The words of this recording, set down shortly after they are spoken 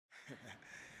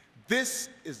This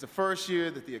is the first year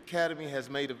that the Academy has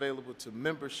made available to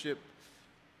membership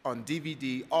on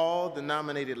DVD all the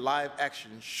nominated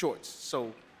live-action shorts,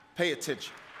 so pay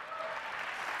attention.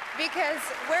 Because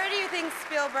where do you think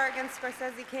Spielberg and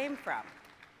Scorsese came from?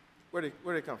 Where'd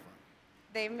they come from?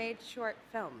 They made short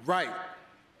films. Right.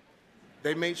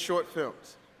 They made short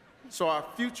films. So our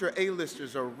future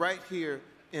A-listers are right here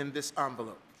in this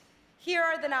envelope. Here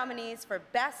are the nominees for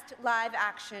Best Live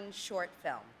Action Short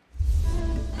Film.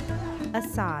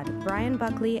 Assad, Brian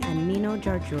Buckley and Mino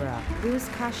Jarjura, Booz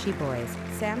Kashi Boys,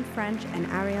 Sam French and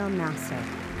Ariel Nasser.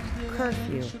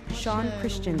 Curfew, Shawn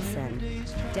Christensen.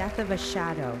 Death of a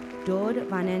Shadow, Dod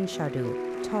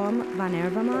Vanenshadu, Tom Van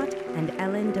Ervamat and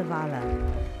Ellen Devala.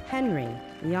 Henry,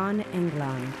 Jan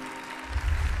Englund.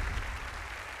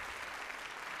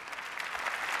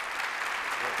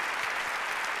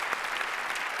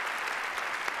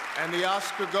 And the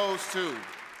Oscar goes to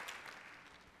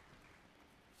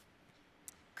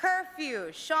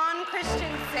Curfew, Shawn Christensen.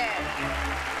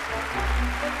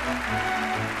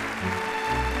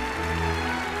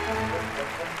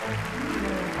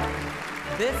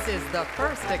 This is the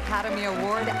first Academy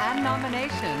Award and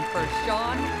nomination for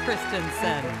Shawn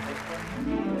Christensen.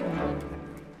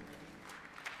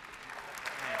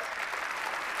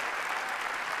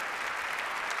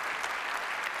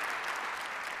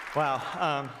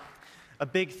 Wow. A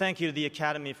big thank you to the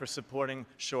Academy for supporting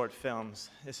short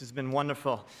films. This has been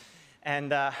wonderful.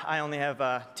 And I only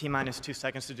have T-minus 2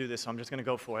 seconds to do this, so I'm just going to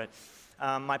go for it.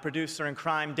 My producer in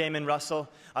crime, Damon Russell,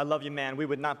 I love you, man. We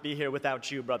would not be here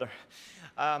without you, brother.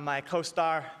 My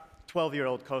co-star,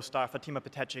 12-year-old co-star, Fatima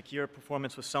Petechik, your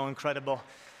performance was so incredible.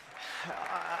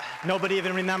 Nobody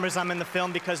even remembers I'm in the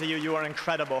film because of you. You are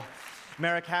incredible.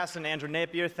 Merrick Hassan, Andrew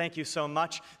Napier, thank you so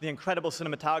much. The incredible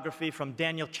cinematography from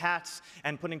Daniel Katz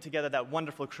and putting together that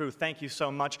wonderful crew, thank you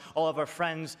so much. All of our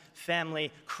friends,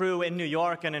 family, crew in New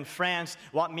York and in France,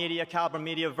 Watt Media, Caliber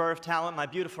Media, Verve Talent, my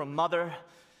beautiful mother,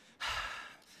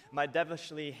 my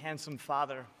devilishly handsome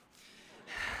father,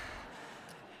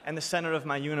 and the center of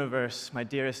my universe, my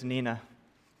dearest Nina.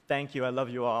 Thank you, I love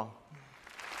you all.